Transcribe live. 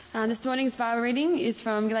This morning's Bible reading is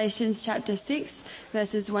from Galatians chapter 6,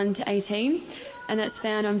 verses 1 to 18, and that's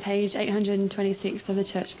found on page 826 of the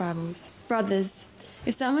Church Bibles. Brothers,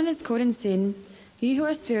 if someone is caught in sin, you who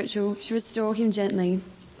are spiritual should restore him gently.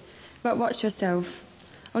 But watch yourself,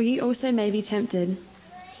 or you also may be tempted.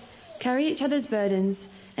 Carry each other's burdens,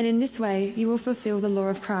 and in this way you will fulfill the law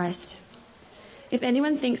of Christ. If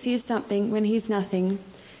anyone thinks he is something when he is nothing,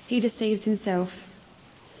 he deceives himself.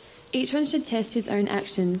 Each one should test his own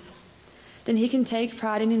actions. Then he can take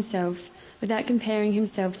pride in himself without comparing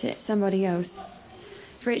himself to somebody else.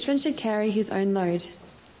 For each one should carry his own load.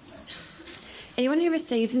 Anyone who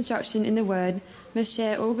receives instruction in the word must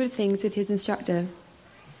share all good things with his instructor.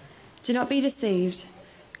 Do not be deceived.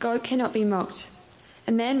 God cannot be mocked.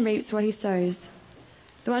 A man reaps what he sows.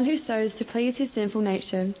 The one who sows to please his sinful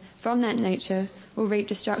nature, from that nature will reap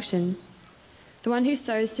destruction. The one who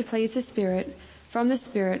sows to please the Spirit, from the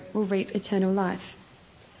Spirit will reap eternal life.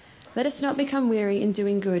 Let us not become weary in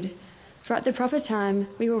doing good, for at the proper time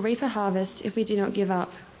we will reap a harvest if we do not give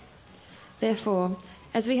up. Therefore,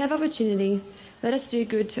 as we have opportunity, let us do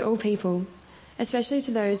good to all people, especially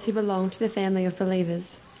to those who belong to the family of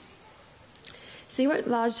believers. See what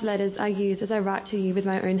large letters I use as I write to you with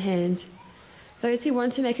my own hand. Those who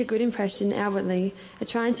want to make a good impression outwardly are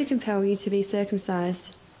trying to compel you to be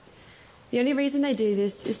circumcised. The only reason they do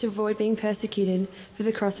this is to avoid being persecuted for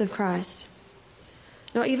the cross of Christ.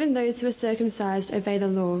 Not even those who are circumcised obey the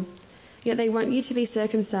law, yet they want you to be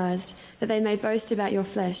circumcised, that they may boast about your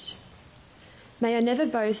flesh. May I never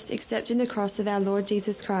boast except in the cross of our Lord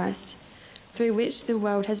Jesus Christ, through which the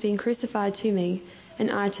world has been crucified to me, and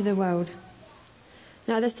I to the world.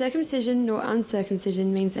 Neither circumcision nor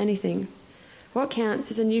uncircumcision means anything. What counts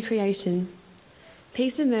is a new creation.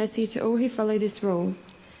 Peace and mercy to all who follow this rule,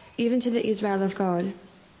 even to the Israel of God.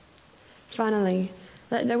 Finally,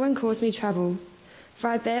 let no one cause me trouble, for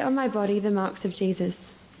I bear on my body the marks of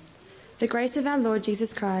Jesus. The grace of our Lord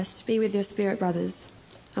Jesus Christ be with your spirit, brothers.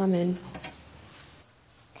 Amen.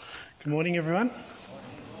 Good morning, everyone.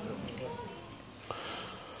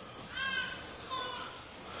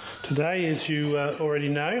 Today, as you already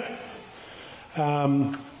know,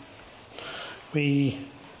 we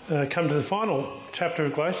come to the final chapter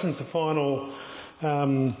of Galatians,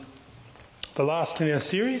 the last in our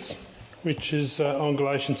series, which is on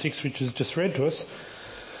Galatians 6, which is just read to us.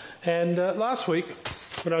 And last week,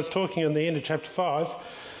 when I was talking on the end of chapter 5,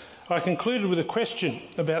 I concluded with a question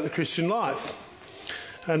about the Christian life,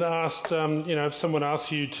 and asked, if someone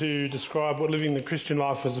asked you to describe what living the Christian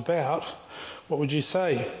life was about, what would you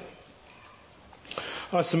say?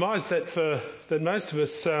 I surmise that most of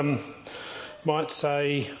us might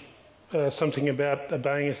say something about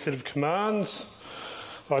obeying a set of commands,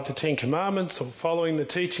 like the Ten Commandments, or following the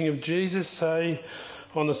teaching of Jesus, say,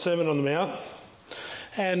 on the Sermon on the Mount.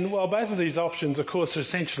 And while both of these options, of course, are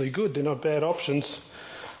essentially good, they're not bad options,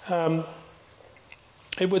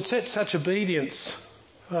 it would set such obedience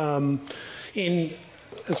in,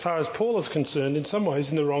 as far as Paul is concerned, in some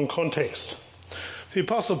ways in the wrong context. For the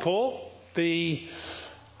Apostle Paul, the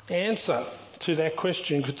answer to that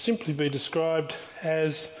question could simply be described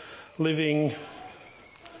as living...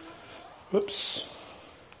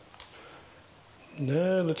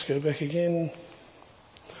 let's go back again.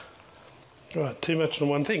 Right, too much on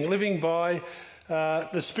one thing. Living by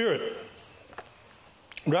the Spirit.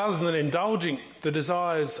 Rather than indulging the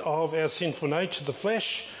desires of our sinful nature, the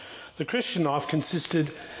flesh, the Christian life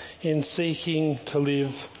consisted in seeking to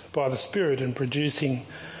live by the Spirit and producing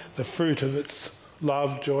the fruit of its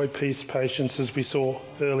love, joy, peace, patience, as we saw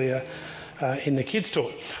earlier in the kids'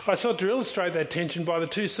 talk. I sought to illustrate that tension by the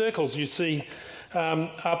two circles you see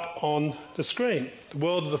up on the screen. The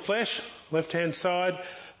world of the flesh, left-hand side,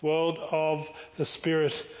 world of the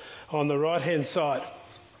Spirit on the right-hand side.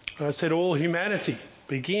 I said all humanity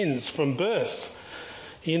begins from birth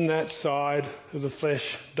in that side of the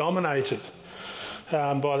flesh dominated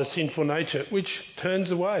by the sinful nature, which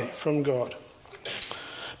turns away from God.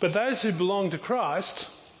 But those who belong to Christ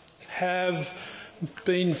have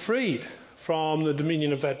been freed from the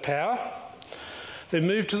dominion of that power. They've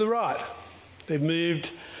moved to the right. They've moved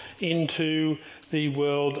into the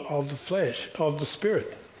world of the flesh, of the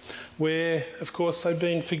Spirit, where, of course, they've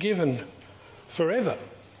been forgiven forever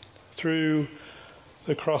through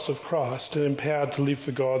the cross of Christ and empowered to live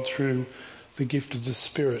for God through the gift of the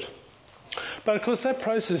Spirit. But, of course, that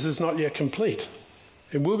process is not yet complete.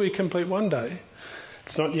 It will be complete one day.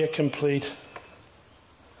 It's not yet complete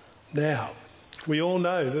now. We all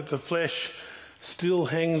know that the flesh still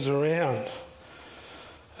hangs around.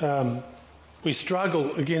 We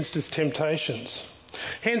struggle against its temptations.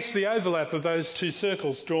 Hence the overlap of those two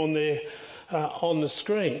circles drawn there on the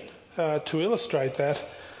screen to illustrate that,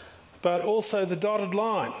 but also the dotted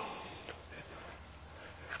line.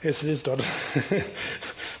 Yes, it is dotted.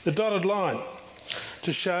 The dotted line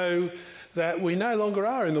to show that we no longer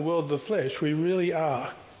are in the world of the flesh, we really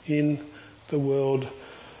are in the world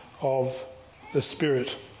of the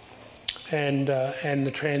Spirit and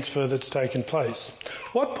the transfer that's taken place.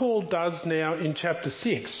 What Paul does now in chapter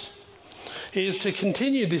 6 is to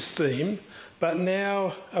continue this theme, but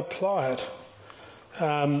now apply it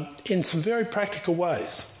in some very practical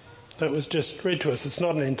ways. That was just read to us. It's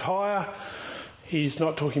not an entire... He's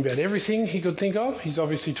not talking about everything he could think of. He's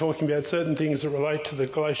obviously talking about certain things that relate to the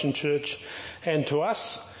Galatian church and to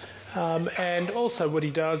us. And also what he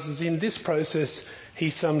does is in this process, he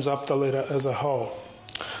sums up the letter as a whole.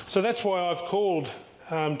 So that's why I've called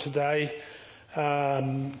today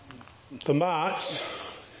the marks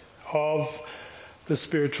of the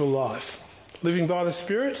spiritual life. Living by the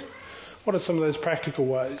Spirit, what are some of those practical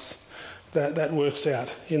ways that works out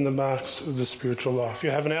in the marks of the spiritual life?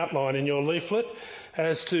 You have an outline in your leaflet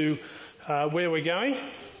as to where we're going.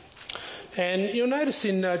 And you'll notice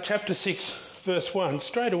in chapter 6, verse 1,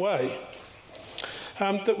 straight away,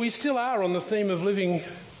 that we still are on the theme of living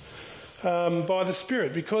by the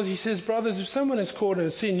Spirit, because he says, brothers, if someone is caught in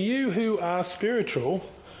a sin, you who are spiritual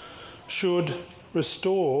should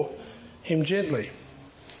restore him gently.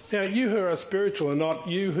 Now, you who are spiritual are not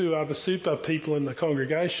you who are the super people in the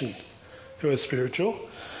congregation who are spiritual.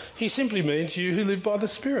 He simply means you who live by the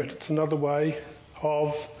Spirit. It's another way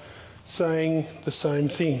of saying the same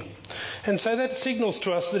thing. And so that signals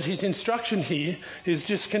to us that his instruction here is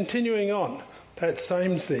just continuing on that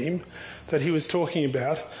same theme that he was talking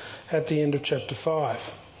about at the end of chapter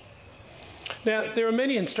 5. Now, there are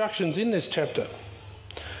many instructions in this chapter,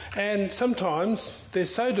 and sometimes they're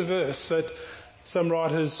so diverse that some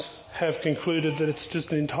writers have concluded that it's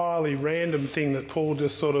just an entirely random thing that Paul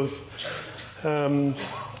just sort of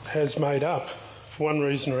has made up for one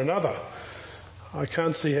reason or another. I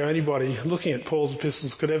can't see how anybody looking at Paul's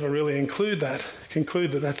epistles could ever really conclude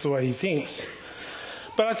that that's the way he thinks.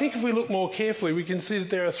 But I think if we look more carefully, we can see that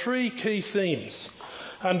there are three key themes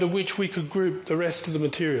under which we could group the rest of the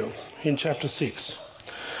material in chapter 6.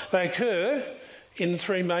 They occur in the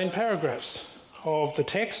three main paragraphs of the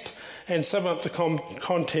text and sum up the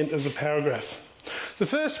content of the paragraph. The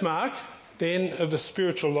first mark, then, of the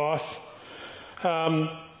spiritual life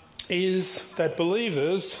is that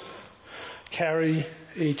believers carry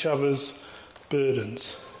each other's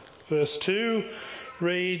burdens. Verse 2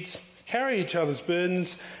 reads, carry each other's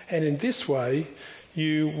burdens, and in this way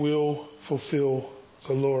you will fulfill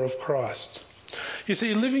the law of Christ. You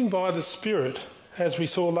see, living by the Spirit, as we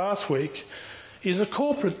saw last week, is a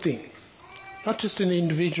corporate thing, not just an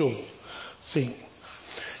individual thing.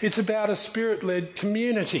 It's about a Spirit-led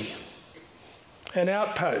community, an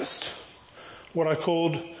outpost, what I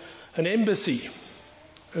called an embassy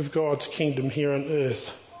of God's kingdom here on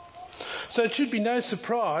earth. So it should be no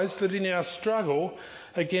surprise that in our struggle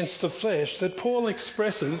against the flesh that Paul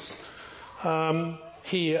expresses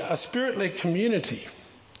here a Spirit-led community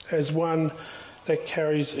as one that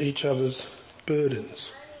carries each other's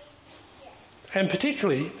burdens. And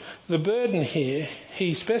particularly the burden here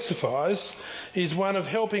he specifies is one of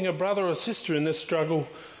helping a brother or sister in this struggle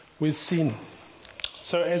with sin.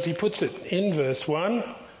 So as he puts it in verse 1,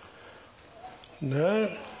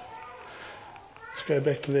 let's go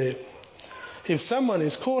back to there. If someone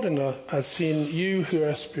is caught in a sin, you who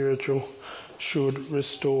are spiritual should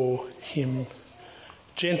restore him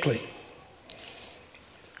gently.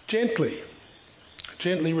 Gently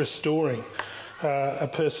restoring a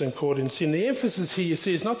person caught in sin. The emphasis here, you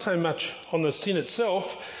see, is not so much on the sin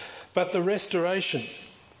itself, but the restoration,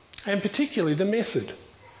 and particularly the method,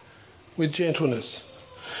 with gentleness.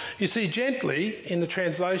 You see, gently in the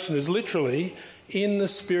translation is literally in the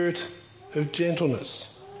spirit of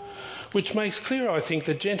gentleness, which makes clear, I think,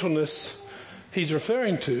 that gentleness he's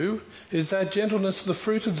referring to is that gentleness, the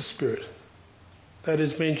fruit of the Spirit, that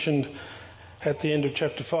is mentioned at the end of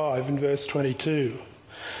chapter 5 in verse 22.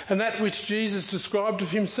 And that which Jesus described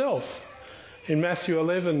of himself in Matthew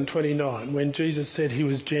 11:29, when Jesus said he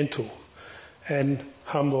was gentle and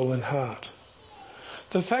humble in heart.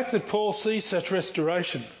 The fact that Paul sees such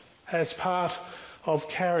restoration as part of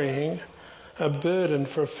carrying a burden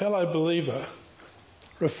for a fellow believer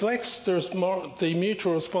reflects the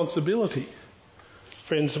mutual responsibility,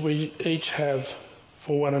 friends, that we each have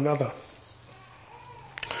for one another.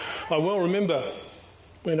 I well remember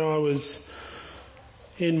when I was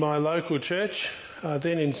in my local church,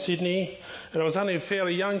 then in Sydney, and I was only a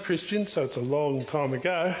fairly young Christian, so it's a long time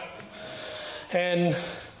ago, and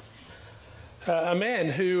a man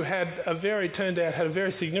who had a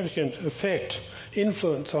very significant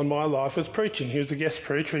influence on my life was preaching. He was a guest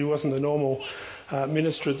preacher. He wasn't a normal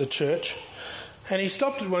minister at the church. And he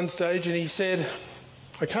stopped at one stage and he said,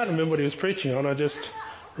 I can't remember what he was preaching on, I just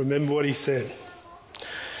remember what he said.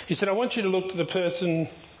 He said, I want you to look to the person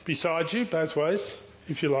beside you, both ways,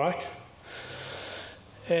 if you like.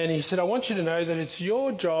 And he said, I want you to know that it's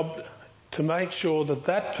your job to make sure that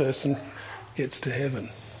that person gets to heaven.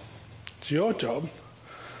 It's your job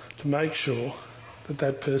to make sure that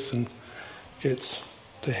that person gets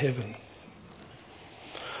to heaven.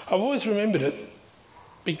 I've always remembered it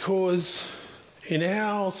because in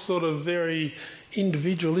our sort of very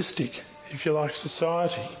individualistic, if you like,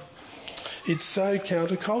 society, it's so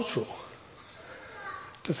countercultural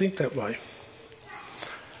to think that way,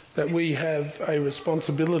 that we have a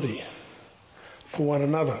responsibility for one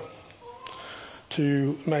another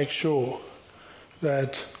to make sure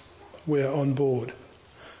that we're on board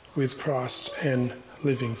with Christ and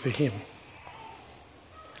living for him.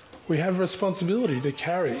 We have a responsibility to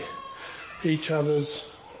carry each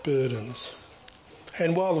other's burdens.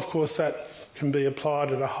 And while, of course, that can be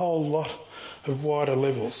applied at a whole lot of wider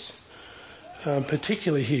levels,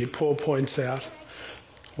 particularly here, Paul points out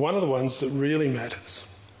one of the ones that really matters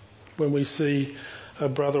when we see a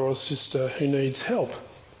brother or sister who needs help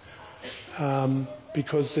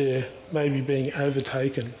because they're maybe being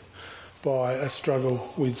overtaken by a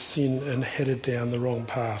struggle with sin and headed down the wrong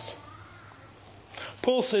path.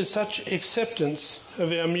 Paul says such acceptance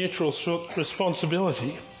of our mutual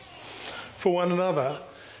responsibility for one another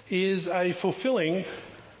is a fulfilling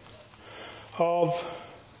of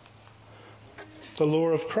the law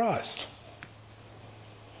of Christ.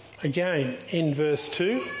 Again, in verse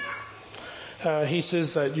 2, he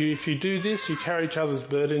says that if you do this, you carry each other's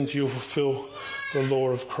burdens, you'll fulfil the law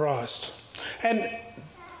of Christ. And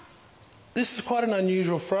this is quite an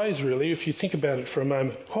unusual phrase, really, if you think about it for a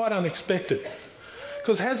moment. Quite unexpected.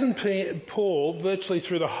 Because hasn't Paul, virtually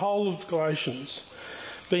through the whole of Galatians,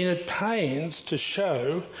 been at pains to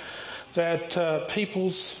show that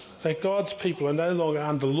that God's people are no longer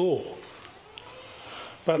under law,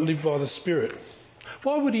 but live by the Spirit?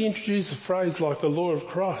 Why would he introduce a phrase like the law of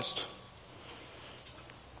Christ?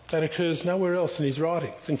 That occurs nowhere else in his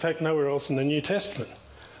writings. In fact, nowhere else in the New Testament.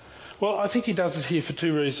 Well, I think he does it here for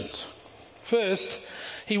two reasons. First,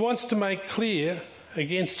 he wants to make clear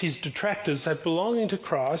against his detractors that belonging to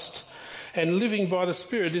Christ and living by the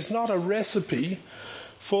Spirit is not a recipe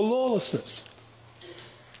for lawlessness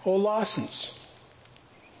or license.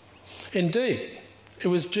 Indeed, it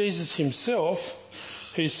was Jesus himself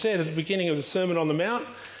who said at the beginning of the Sermon on the Mount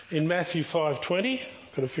in Matthew 5:20,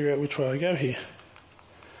 I've got to figure out which way I go here.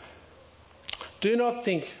 Do not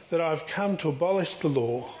think that I've come to abolish the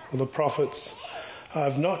law or the prophets. I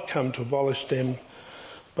have not come to abolish them,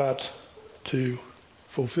 but to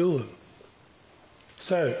fulfill them.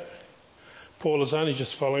 So, Paul is only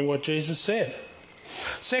just following what Jesus said.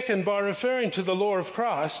 Second, by referring to the law of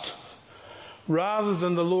Christ rather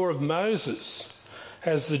than the law of Moses,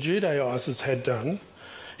 as the Judaizers had done,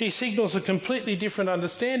 he signals a completely different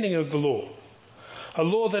understanding of the law, a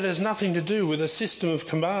law that has nothing to do with a system of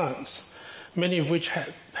commands, many of which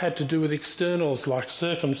had to do with externals like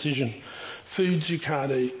circumcision, foods you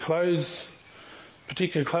can't eat,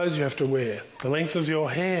 particular clothes you have to wear, the length of your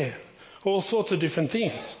hair, all sorts of different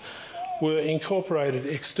things were incorporated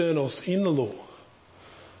externals in the law.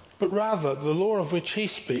 But rather, the law of which he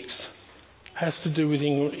speaks has to do with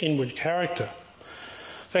inward character.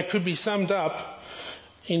 That could be summed up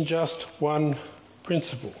in just one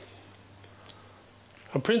principle.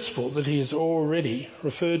 A principle that he has already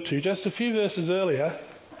referred to just a few verses earlier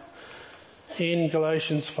in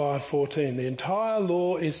Galatians 5:14. The entire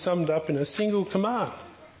law is summed up in a single command.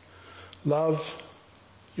 Love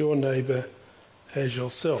your neighbour as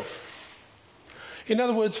yourself. In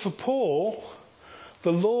other words, for Paul,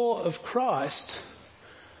 the law of Christ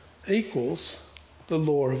equals the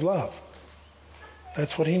law of love.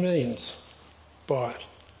 That's what he means by it.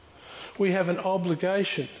 We have an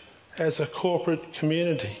obligation as a corporate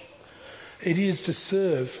community. It is to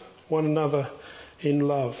serve one another in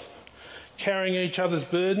love, carrying each other's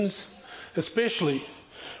burdens, especially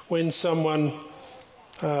when someone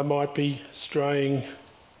might be straying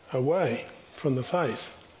away from the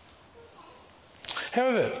faith.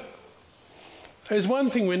 However, there's one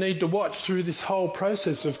thing we need to watch through this whole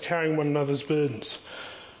process of carrying one another's burdens,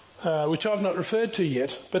 which I've not referred to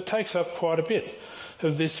yet, but takes up quite a bit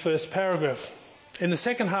of this first paragraph. In the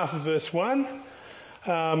second half of verse 1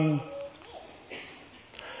 and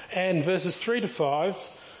verses 3 to 5,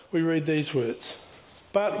 we read these words.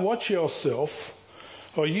 But watch yourself,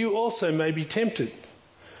 or you also may be tempted.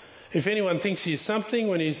 If anyone thinks he is something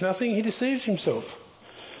when he is nothing, he deceives himself.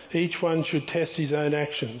 Each one should test his own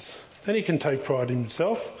actions. Then he can take pride in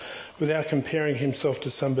himself without comparing himself to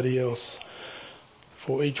somebody else,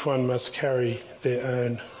 for each one must carry their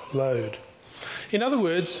own load. In other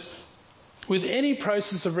words, with any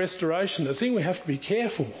process of restoration, the thing we have to be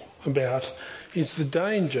careful about is the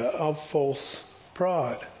danger of false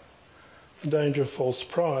pride. The danger of false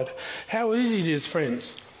pride. How easy it is,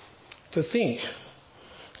 friends, to think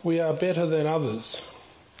we are better than others,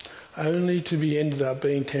 only to be ended up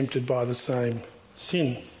being tempted by the same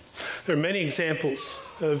sin. There are many examples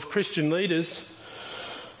of Christian leaders,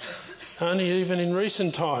 only even in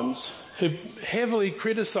recent times, who heavily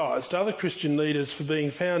criticised other Christian leaders for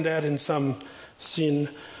being found out in some sin.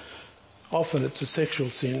 Often it's a sexual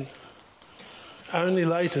sin, only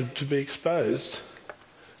later to be exposed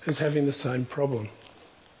as having the same problem.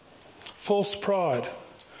 False pride.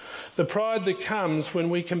 The pride that comes when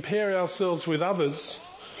we compare ourselves with others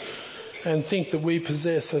and think that we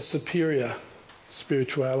possess a superior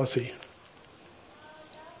spirituality.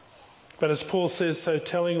 But as Paul says so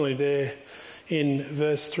tellingly there in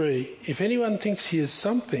verse 3, if anyone thinks he is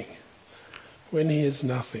something when he is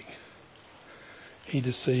nothing, he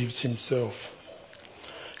deceives himself.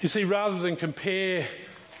 You see, rather than compare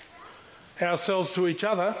ourselves to each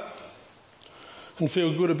other and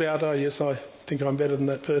feel good about, oh yes, I think I'm better than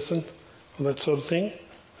that person, or that sort of thing,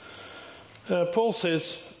 Paul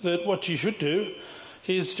says that what you should do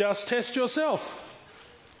is just test yourself.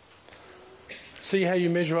 See how you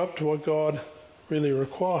measure up to what God really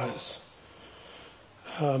requires.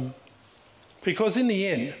 Because in the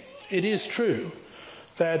end, it is true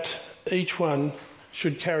that each one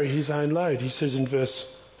should carry his own load, he says in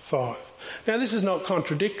verse 5. Now this is not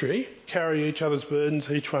contradictory, carry each other's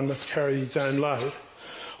burdens, each one must carry his own load.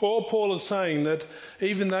 Or Paul is saying that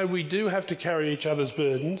even though we do have to carry each other's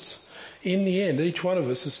burdens, in the end each one of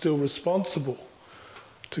us is still responsible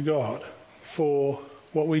to God for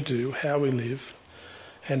what we do, how we live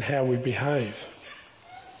and how we behave.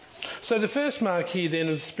 So the first mark here then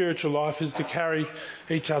of spiritual life is to carry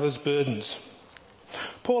each other's burdens.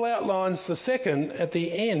 Paul outlines the second at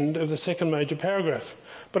the end of the second major paragraph,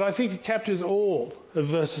 but I think it captures all of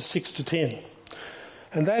verses 6 to 10.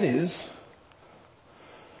 And that is,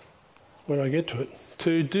 when I get to it,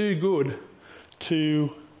 to do good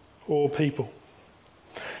to all people.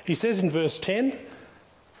 He says in verse 10,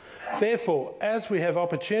 therefore, as we have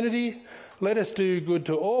opportunity, let us do good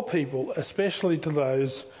to all people, especially to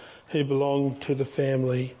those who belong to the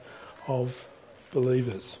family of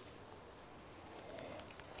believers.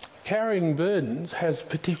 Carrying burdens has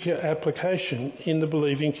particular application in the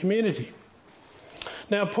believing community.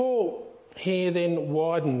 Now, Paul here then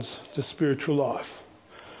widens the spiritual life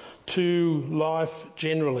to life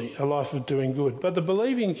generally, a life of doing good. But the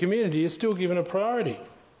believing community is still given a priority.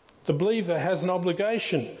 The believer has an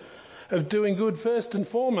obligation of doing good first and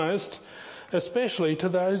foremost, especially to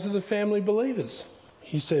those of the family believers,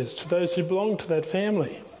 he says, to those who belong to that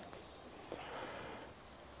family.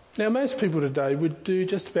 Now, most people today would do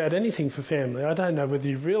just about anything for family. I don't know whether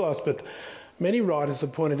you've realised, but many writers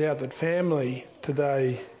have pointed out that family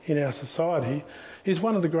today in our society is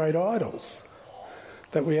one of the great idols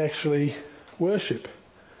that we actually worship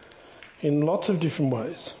in lots of different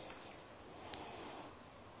ways.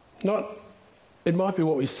 It might be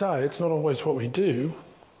what we say, it's not always what we do,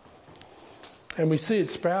 and we see it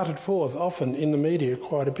sprouted forth often in the media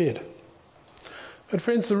quite a bit. But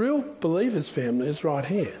friends, the real believer's family is right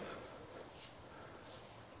here.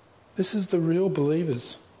 This is the real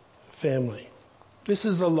believer's family. This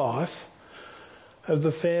is the life of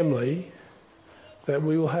the family that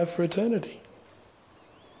we will have for eternity.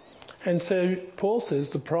 And so Paul says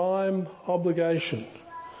the prime obligation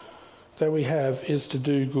that we have is to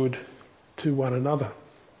do good to one another.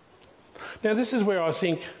 Now this is where I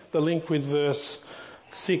think the link with verse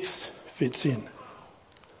 6 fits in.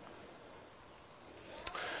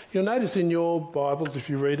 You'll notice in your Bibles, if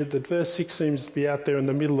you read it, that verse 6 seems to be out there in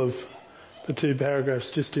the middle of the two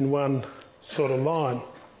paragraphs, just in one sort of line.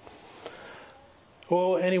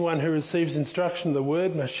 Or anyone who receives instruction of the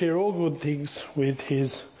word must share all good things with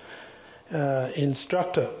his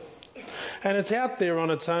instructor. And it's out there on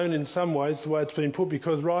its own in some ways, the way it's been put,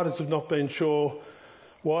 because writers have not been sure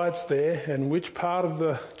why it's there and which part of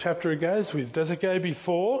the chapter it goes with. Does it go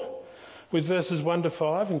before, with verses 1 to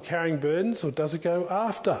 5 and carrying burdens, or does it go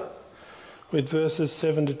after with verses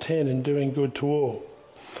 7 to 10 and doing good to all?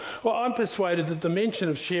 Well, I'm persuaded that the mention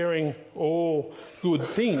of sharing all good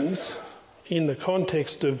things in the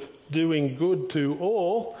context of doing good to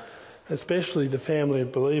all, especially the family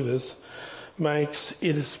of believers, makes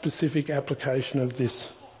it a specific application of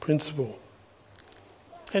this principle.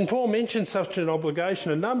 And Paul mentions such an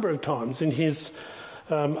obligation a number of times in his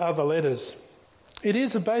other letters. It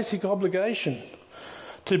is a basic obligation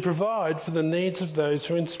to provide for the needs of those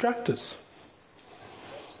who instruct us,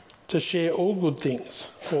 to share all good things,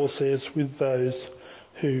 Paul says, with those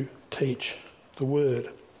who teach the word.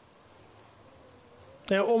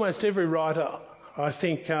 Now, almost every writer, I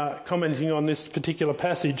think, commenting on this particular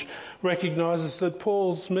passage, recognises that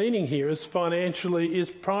Paul's meaning here is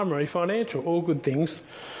primary financial. All good things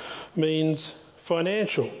means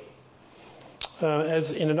financial,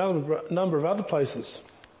 as in a number of other places.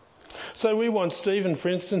 So we want Stephen, for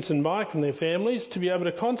instance, and Mike and their families to be able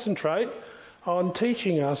to concentrate on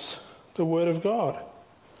teaching us the Word of God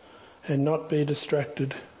and not be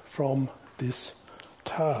distracted from this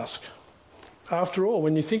task. After all,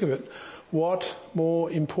 when you think of it, what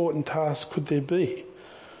more important task could there be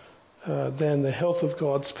than the health of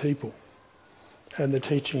God's people and the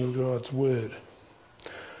teaching of God's Word?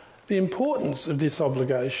 The importance of this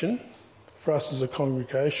obligation for us as a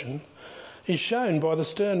congregation is shown by the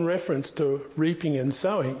stern reference to reaping and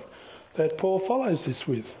sowing that Paul follows this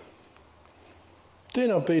with. Do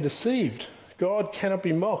not be deceived. God cannot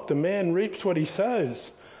be mocked. A man reaps what he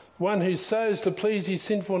sows. One who sows to please his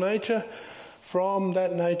sinful nature, from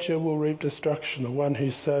that nature will reap destruction. The one who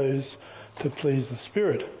sows to please the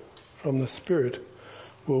Spirit, from the Spirit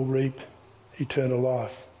will reap eternal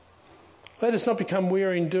life. Let us not become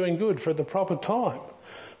weary in doing good, for at the proper time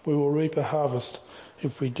we will reap a harvest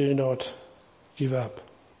if we do not give up.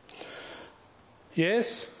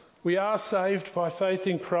 Yes, we are saved by faith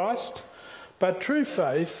in Christ, but true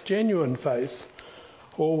faith, genuine faith,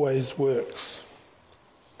 always works.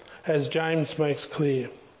 As James makes clear,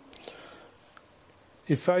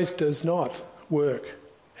 if faith does not work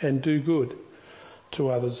and do good to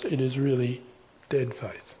others, it is really dead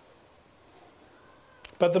faith.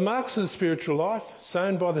 But the marks of the spiritual life,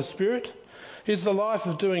 sown by the Spirit, is the life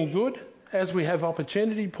of doing good as we have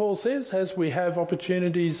opportunity, Paul says, as we have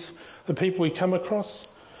opportunities, the people we come across,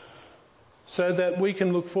 so that we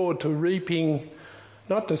can look forward to reaping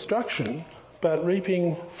not destruction, but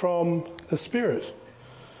reaping from the Spirit.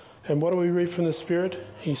 And what do we reap from the Spirit?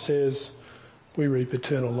 He says, we reap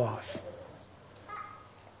eternal life.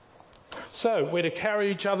 So we're to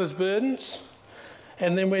carry each other's burdens,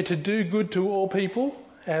 and then we're to do good to all people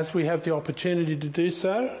as we have the opportunity to do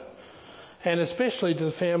so, and especially to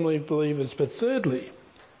the family of believers. But thirdly,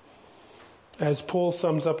 as Paul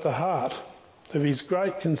sums up the heart of his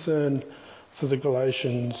great concern for the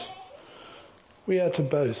Galatians, we are to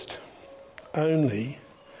boast only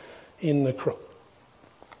in the cross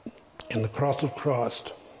of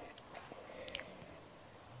Christ.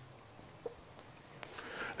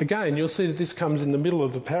 Again, you'll see that this comes in the middle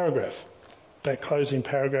of the paragraph, that closing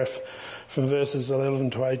paragraph from verses 11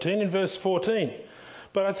 to 18. In verse 14,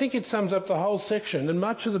 but I think it sums up the whole section and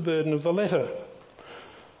much of the burden of the letter.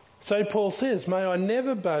 So Paul says, may I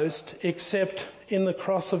never boast except in the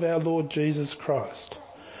cross of our Lord Jesus Christ,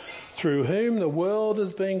 through whom the world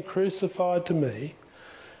has been crucified to me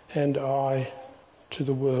and I to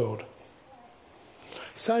the world.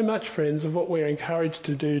 So much, friends, of what we're encouraged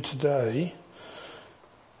to do today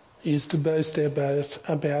is to boast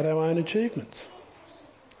about our own achievements,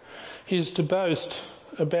 is to boast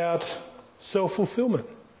about self-fulfillment,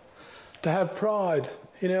 to have pride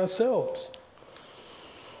in ourselves.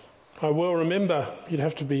 I well remember, you'd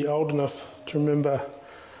have to be old enough to remember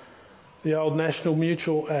the old National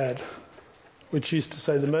Mutual ad, which used to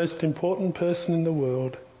say the most important person in the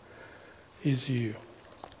world is you.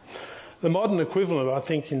 The modern equivalent, I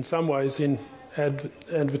think, in some ways in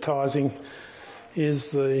advertising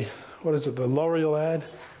is the L'Oreal ad,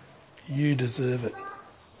 you deserve it,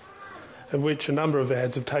 of which a number of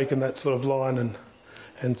ads have taken that sort of line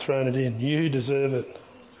and thrown it in. You deserve it.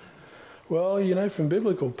 Well, you know, from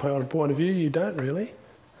biblical point of view, you don't really.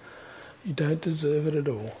 You don't deserve it at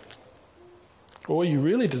all. All you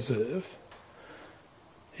really deserve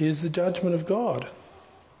is the judgment of God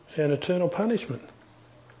and eternal punishment.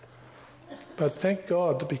 But thank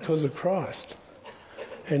God that because of Christ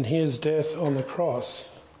and his death on the cross,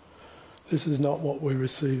 this is not what we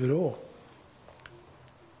receive at all.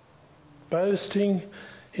 Boasting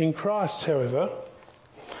in Christ, however,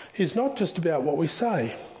 is not just about what we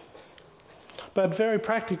say, but very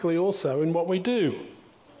practically also in what we do.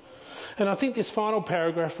 And I think this final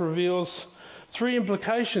paragraph reveals three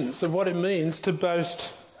implications of what it means to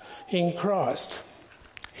boast in Christ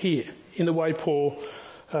here, in the way Paul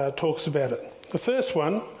talks about it. The first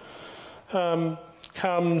one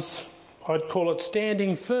comes, I'd call it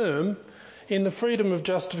standing firm in the freedom of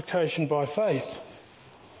justification by faith.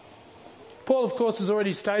 Paul, of course, has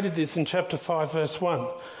already stated this in chapter 5, verse 1,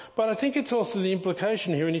 but I think it's also the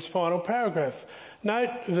implication here in his final paragraph. Note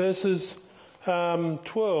verses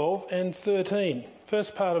 12 and 13,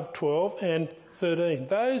 first part of 12 and 13.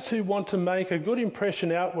 Those who want to make a good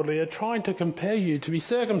impression outwardly are trying to compel you to be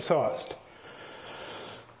circumcised.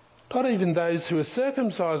 Not even those who are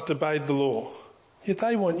circumcised obeyed the law, yet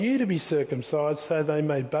they want you to be circumcised so they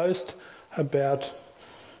may boast about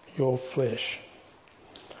your flesh.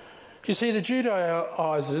 You see, the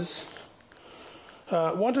Judaizers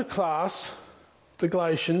want to class the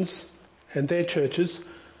Galatians and their churches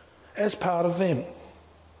as part of them.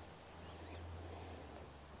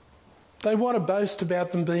 They want to boast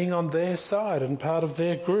about them being on their side and part of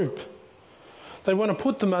their group. They want to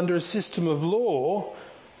put them under a system of law,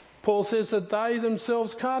 Paul says, that they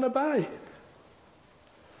themselves can't obey.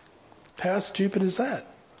 How stupid is that?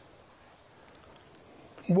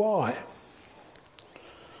 Why?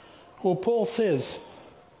 Well, Paul says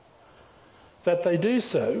that they do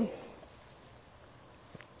so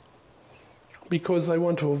because they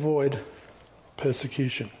want to avoid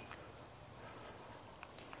persecution.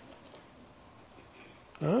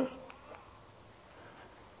 No?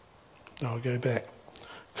 I'll go back.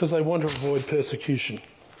 Because they want to avoid persecution.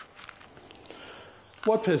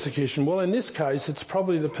 What persecution? Well, in this case, it's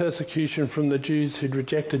probably the persecution from the Jews who'd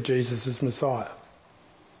rejected Jesus as Messiah.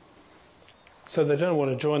 So they don't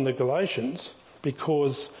want to join the Galatians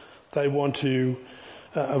because they want to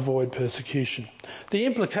avoid persecution. The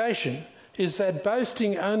implication is that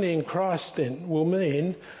boasting only in Christ then will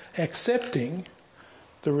mean accepting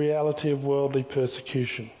the reality of worldly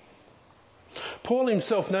persecution. Paul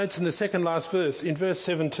himself notes in the second last verse, in verse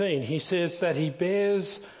 17, he says that he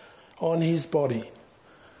bears on his body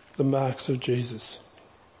the marks of Jesus.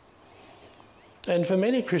 And for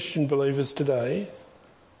many Christian believers today,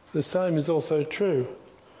 the same is also true.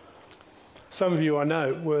 Some of you I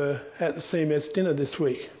know were at the CMS dinner this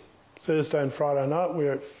week, Thursday and Friday night. We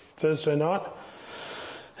were at Thursday night.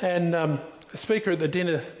 And the speaker at the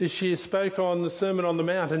dinner this year spoke on the Sermon on the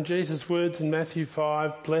Mount and Jesus' words in Matthew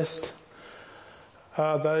 5, blessed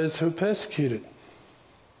are those who are persecuted.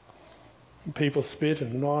 People spit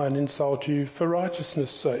and lie and insult you for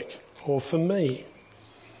righteousness' sake, or for me.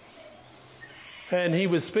 And he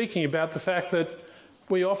was speaking about the fact that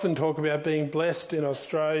we often talk about being blessed in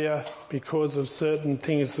Australia because of certain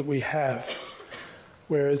things that we have,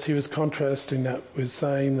 whereas he was contrasting that with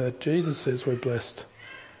saying that Jesus says we're blessed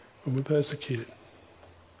when we're persecuted.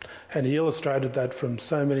 And he illustrated that from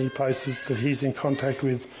so many places that he's in contact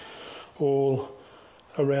with all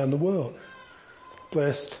around the world.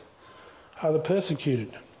 Blessed are the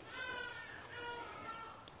persecuted.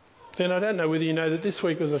 Then I don't know whether you know that this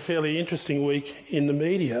week was a fairly interesting week in the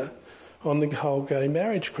media on the whole gay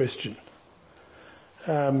marriage question.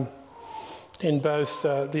 In both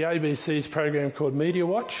the ABC's program called Media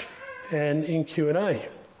Watch and in Q&A.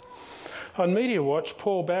 On Media Watch,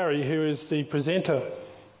 Paul Barry, who is the presenter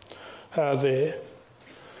there,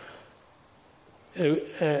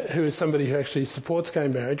 who is somebody who actually supports gay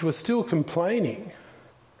marriage, was still complaining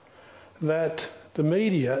that the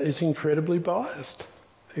media is incredibly biased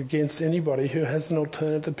against anybody who has an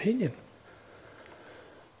alternate opinion.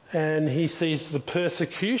 And he sees the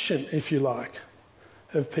persecution, if you like,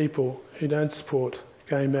 of people who don't support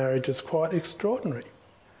gay marriage as quite extraordinary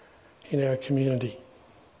in our community.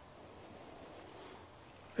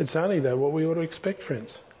 It's only, though, what we ought to expect,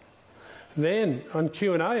 friends. Then, on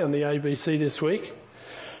Q&A on the ABC this week,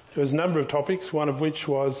 there was a number of topics, one of which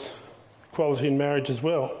was equality in marriage as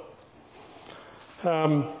well.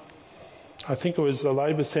 I think it was the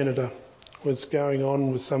Labor senator was going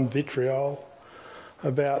on with some vitriol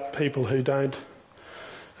about people who don't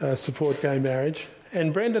support gay marriage.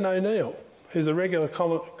 And Brendan O'Neill, who's a regular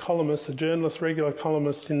columnist, a journalist, regular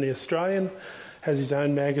columnist in The Australian, has his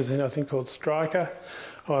own magazine, I think, called Striker,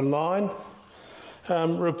 online,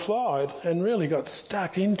 replied and really got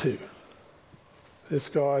stuck into this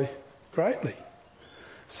guy greatly,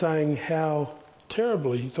 saying how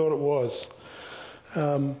terribly he thought it was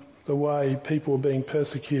the way people were being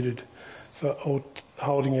persecuted for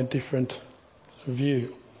holding a different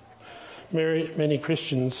view. Many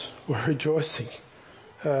Christians were rejoicing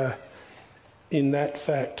in that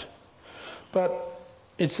fact. But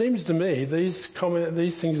it seems to me these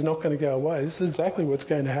things are not going to go away. This is exactly what's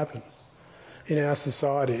going to happen in our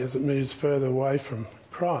society as it moves further away from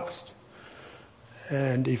Christ.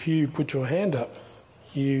 And if you put your hand up,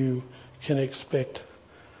 you can expect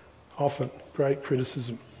often great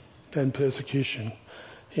criticism and persecution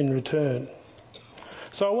in return.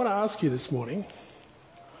 So I want to ask you this morning,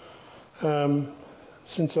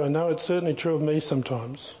 since I know it's certainly true of me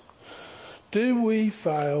sometimes. Do we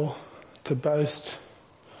fail to boast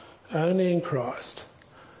only in Christ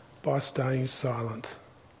by staying silent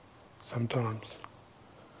sometimes?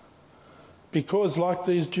 Because, like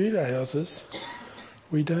these Judaizers,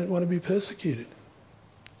 we don't want to be persecuted.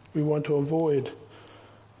 We want to avoid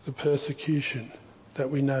the persecution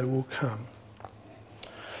that we know will come.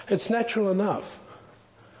 It's natural enough,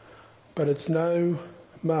 but it's no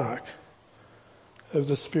mark of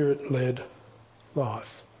the Spirit-led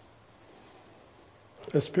life.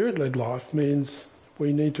 A Spirit-led life means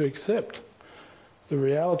we need to accept the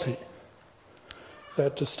reality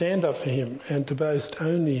that to stand up for Him and to boast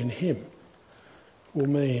only in Him will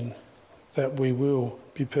mean that we will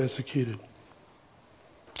be persecuted.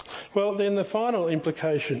 Well, then the final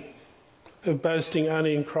implication of boasting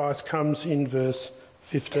only in Christ comes in verse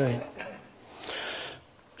 15.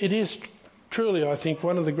 It is truly, I think,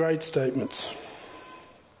 one of the great statements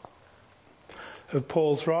of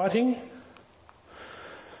Paul's writing.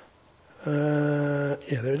 There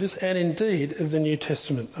it is. And indeed of the New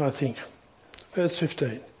Testament, I think. Verse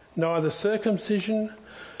 15. Neither circumcision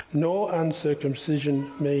nor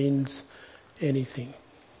uncircumcision means anything.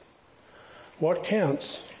 What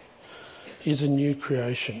counts is a new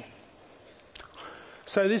creation.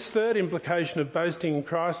 So this third implication of boasting in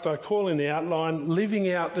Christ I call in the outline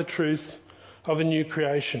living out the truth of a new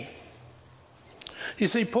creation. You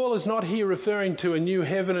see, Paul is not here referring to a new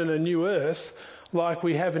heaven and a new earth like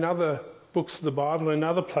we have in other books of the Bible and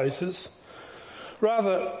other places.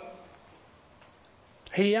 Rather,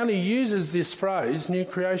 he only uses this phrase, new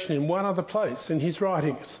creation, in one other place in his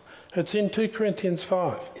writings. It's in 2 Corinthians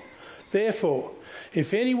 5. Therefore,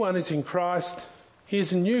 if anyone is in Christ, he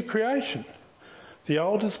is a new creation. The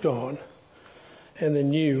old is gone and the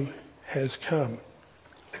new has come.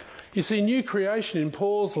 You see, new creation in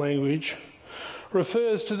Paul's language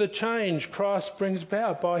refers to the change Christ brings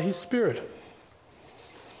about by his Spirit.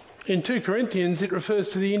 In 2 Corinthians, it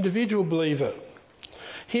refers to the individual believer.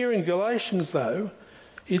 Here in Galatians, though,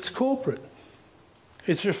 it's corporate.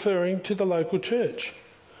 It's referring to the local church,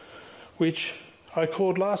 which I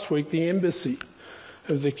called last week the embassy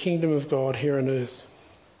of the kingdom of God here on earth.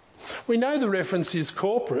 We know the reference is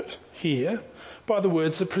corporate here by the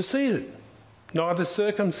words that precede it. Neither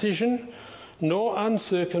circumcision nor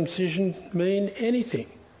uncircumcision mean anything.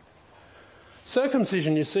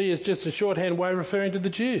 Circumcision, you see, is just a shorthand way referring to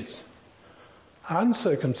the Jews.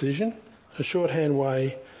 Uncircumcision, a shorthand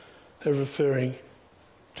way of referring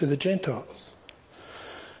to the Gentiles.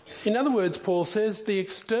 In other words, Paul says, the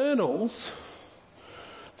externals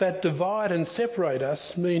that divide and separate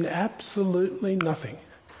us mean absolutely nothing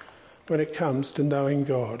when it comes to knowing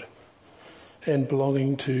God and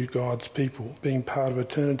belonging to God's people, being part of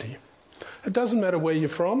eternity. It doesn't matter where you're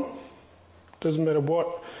from, it doesn't matter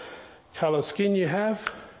what colour skin you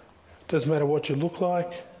have, it doesn't matter what you look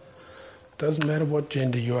like, it doesn't matter what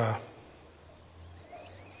gender you are.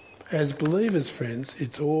 As believers, friends,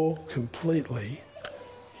 it's all completely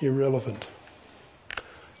irrelevant.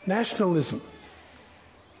 Nationalism,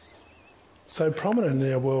 so prominent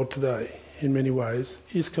in our world today in many ways,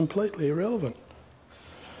 is completely irrelevant.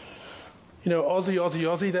 You know, Aussie, Aussie,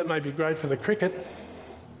 Aussie, that may be great for the cricket.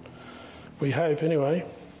 We hope anyway.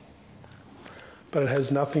 But it has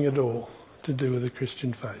nothing at all to do with the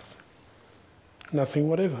Christian faith. Nothing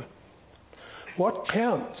whatever. What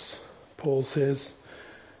counts, Paul says,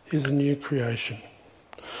 is a new creation.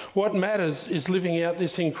 What matters is living out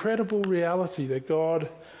this incredible reality that God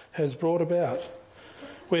has brought about,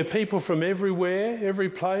 where people from everywhere, every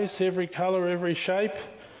place, every colour, every shape,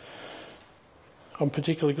 I'm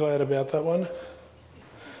particularly glad about that one,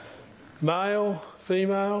 male,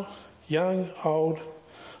 female, young, old,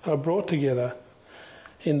 are brought together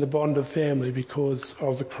in the bond of family because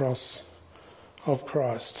of the cross of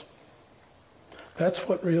Christ. That's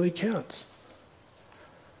what really counts.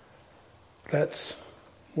 That's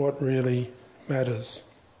what really matters.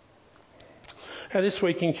 Now, this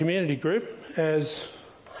week in community group, as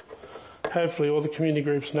hopefully all the community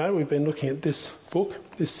groups know, we've been looking at this book,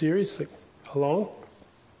 this series along.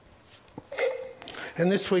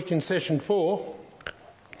 And this week in session 4,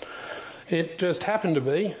 it just happened to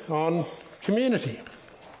be on community.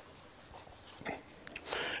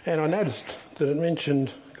 And I noticed that it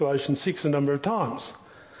mentioned Galatians 6 a number of times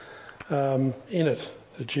in it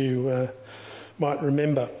that you might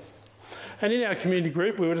remember. And in our community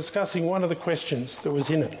group, we were discussing one of the questions that was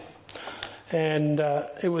in it. And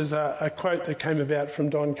it was a quote that came about from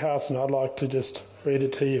Don Carson. I'd like to just read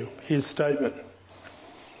it to you, his statement.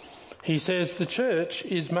 He says, "The church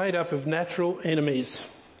is made up of natural enemies.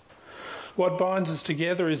 What binds us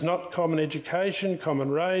together is not common education,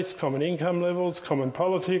 common race, common income levels, common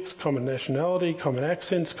politics, common nationality, common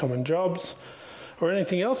accents, common jobs, or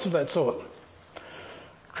anything else of that sort.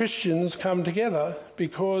 Christians come together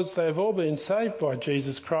because they have all been saved by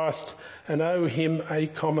Jesus Christ and owe him a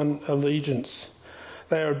common allegiance.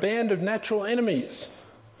 They are a band of natural enemies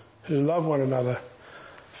who love one another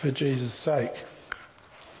for Jesus' sake.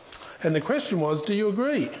 And the question was, do you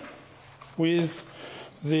agree with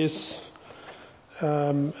this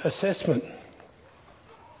assessment?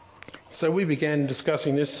 So we began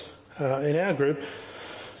discussing this in our group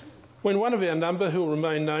when one of our number, who will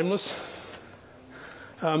remain nameless,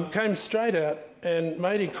 came straight out and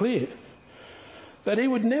made it clear that he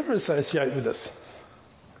would never associate with us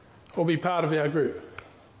or be part of our group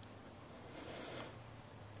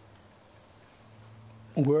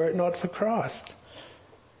were it not for Christ.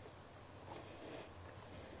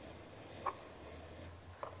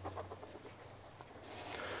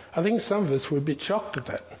 I think some of us were a bit shocked at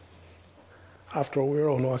that. After all, we're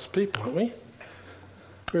all nice people, aren't we?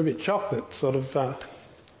 We're a bit shocked that sort of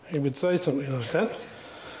he would say something like that.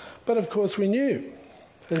 But of course we knew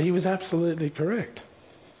that he was absolutely correct.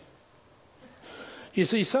 You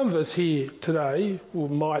see, some of us here today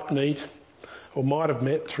might meet or might have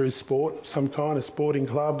met through sport, some kind of sporting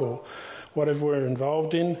club or whatever we're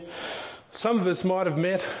involved in. Some of us might have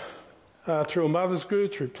met through a mother's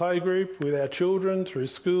group, through playgroup, with our children, through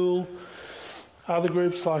school, other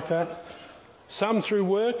groups like that. Some through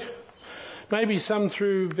work, maybe some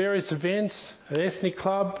through various events, an ethnic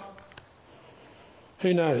club.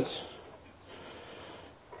 Who knows?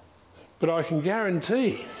 But I can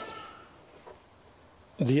guarantee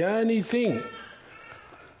the only thing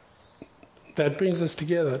that brings us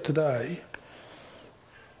together today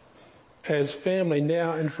as family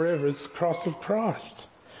now and forever is the cross of Christ.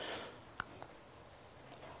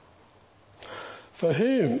 For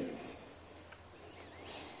whom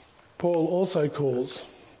Paul also calls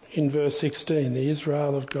in verse 16 the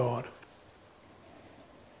Israel of God.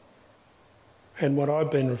 And what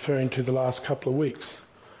I've been referring to the last couple of weeks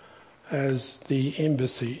as the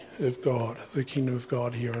embassy of God, the kingdom of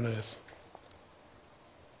God here on earth.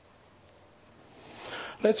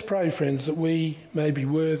 Let's pray, friends, that we may be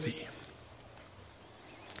worthy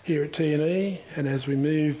here at T&E and as we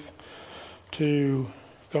move to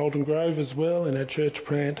Golden Grove as well in our church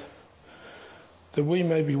plant, that we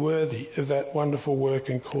may be worthy of that wonderful work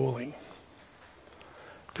and calling,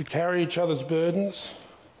 to carry each other's burdens,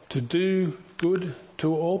 to do good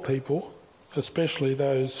to all people, especially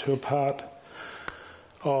those who are part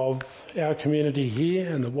of our community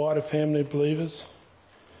here and the wider family of believers,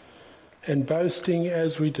 and boasting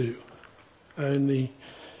as we do only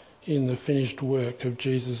in the finished work of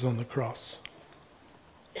Jesus on the cross.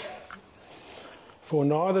 For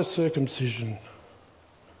neither circumcision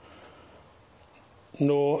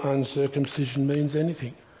nor uncircumcision means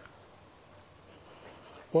anything.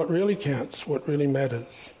 What really counts, what really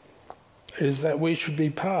matters, is that we should be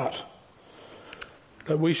part,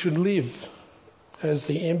 that we should live as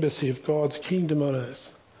the embassy of God's kingdom on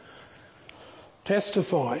earth,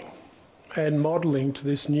 testifying and modelling to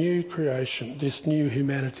this new creation, this new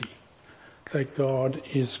humanity that God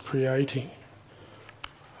is creating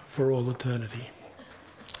for all eternity.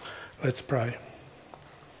 Let's pray.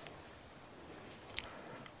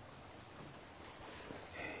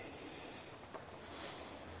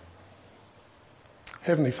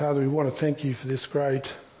 Heavenly Father, we want to thank you for this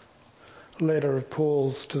great letter of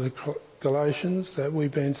Paul's to the Galatians that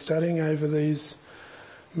we've been studying over these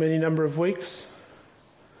many number of weeks.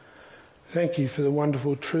 Thank you for the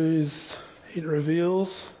wonderful truths it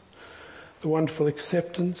reveals, the wonderful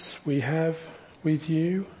acceptance we have with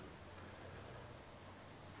you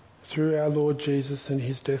through our Lord Jesus and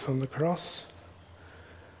his death on the cross,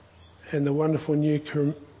 and the wonderful new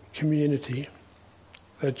community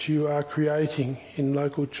that you are creating in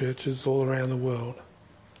local churches all around the world.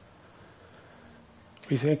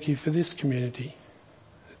 We thank you for this community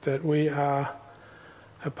that we are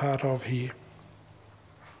a part of here.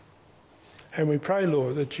 And we pray,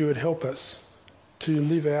 Lord, that you would help us to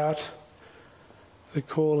live out the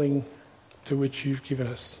calling to which you've given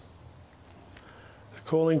us. The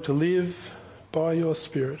calling to live by your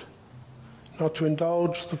Spirit, not to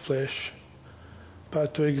indulge the flesh,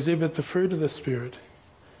 but to exhibit the fruit of the Spirit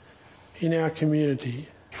in our community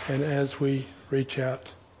and as we reach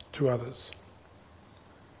out to others.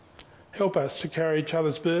 Help us to carry each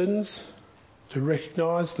other's burdens, to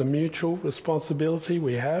recognise the mutual responsibility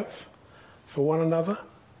we have for one another.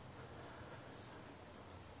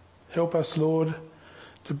 Help us, Lord,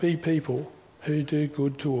 to be people who do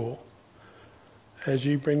good to all as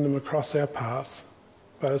you bring them across our path,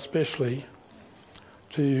 but especially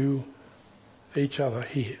to each other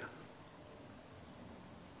here.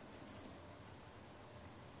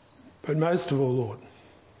 But most of all, Lord,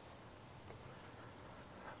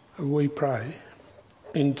 we pray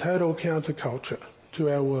in total counterculture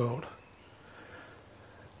to our world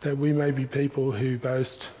that we may be people who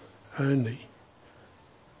boast only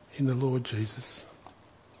in the Lord Jesus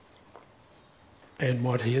and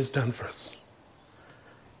what he has done for us.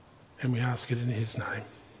 And we ask it in his name.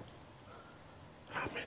 Amen.